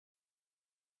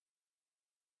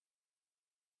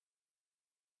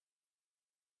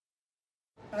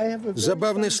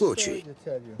Забавный случай.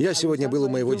 Я сегодня был у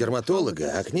моего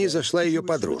дерматолога, а к ней зашла ее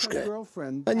подружка.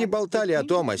 Они болтали о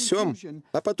том, о сём,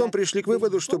 а потом пришли к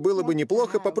выводу, что было бы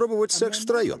неплохо попробовать секс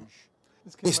втроем.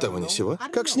 Ни с того ни с сего.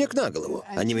 Как снег на голову.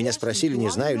 Они меня спросили, не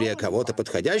знаю ли я кого-то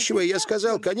подходящего, и я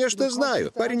сказал, конечно,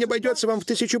 знаю. Парень обойдется вам в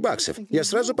 $1000. Я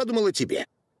сразу подумал о тебе.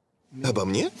 Обо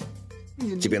мне?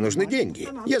 Тебе нужны деньги.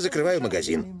 Я закрываю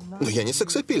магазин. Но я не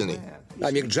сексапильный.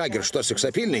 А Мик Джаггер что,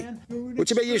 сексапильный? У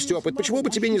тебя есть опыт, почему бы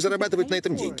тебе не зарабатывать на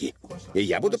этом деньги? И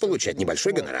я буду получать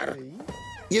небольшой гонорар.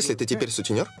 Если ты теперь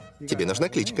сутенер, тебе нужна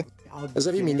кличка.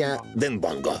 Зови меня Дэн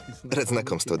Бонго. Рад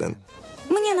знакомству, Дэн.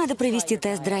 Мне надо провести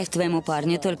тест-драйв твоему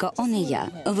парню, только он и я.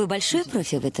 Вы большой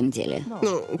профи в этом деле?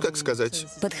 Ну, как сказать?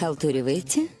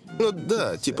 Подхалтуриваете? Ну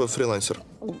да, типа фрилансер.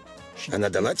 Она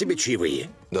дала тебе чаевые?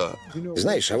 Да.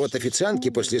 Знаешь, а вот официантки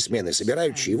после смены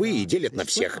собирают чаевые и делят на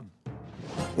всех.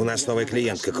 У нас новая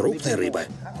клиентка, крупная рыба.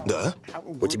 Да?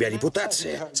 У тебя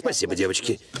репутация. Спасибо,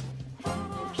 девочки.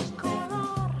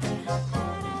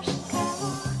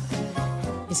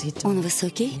 Он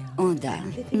высокий? О, да.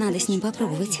 Надо с ним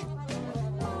попробовать.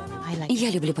 Я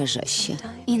люблю пожестче.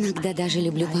 Иногда даже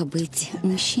люблю побыть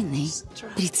мужчиной.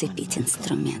 Прицепить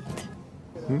инструмент.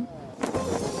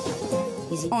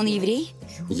 Он еврей?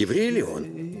 Еврей ли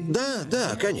он? Да,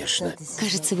 да, конечно.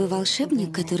 Кажется, вы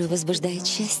волшебник, который возбуждает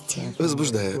счастье.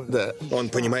 Возбуждаю, да. Он,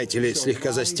 понимаете ли,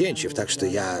 слегка застенчив, так что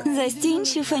я...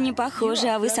 Застенчив, они похожи,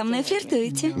 а вы со мной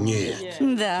флиртуете? Нет.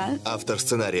 Да. Автор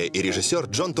сценария и режиссер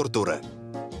Джон Туртура.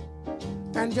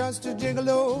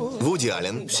 Вуди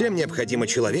Аллен. Всем необходимо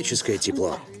человеческое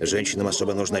тепло. Женщинам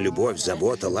особо нужна любовь,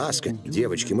 забота, ласка.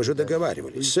 Девочки, мы же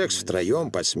договаривались. Секс втроем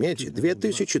по смете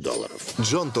 $2000.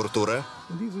 Джон Туртура.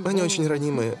 Они очень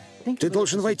ранимые. Ты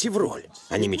должен войти в роль.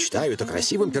 Они мечтают о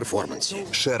красивом перформансе.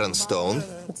 Шэрон Стоун.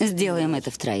 Сделаем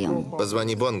это втроем.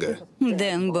 Позвони Бонго.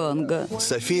 Дэн Бонго.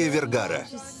 София Вергара.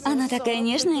 Она такая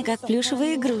нежная, как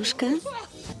плюшевая игрушка.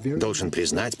 Должен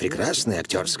признать, прекрасная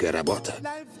актерская работа.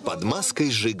 Под маской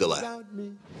жиголо.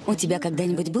 У тебя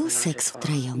когда-нибудь был секс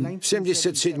втроем? В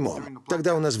 77-м.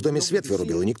 Тогда у нас в доме свет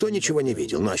вырубил, и никто ничего не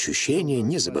видел, но ощущение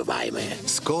незабываемое.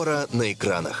 Скоро на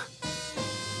экранах.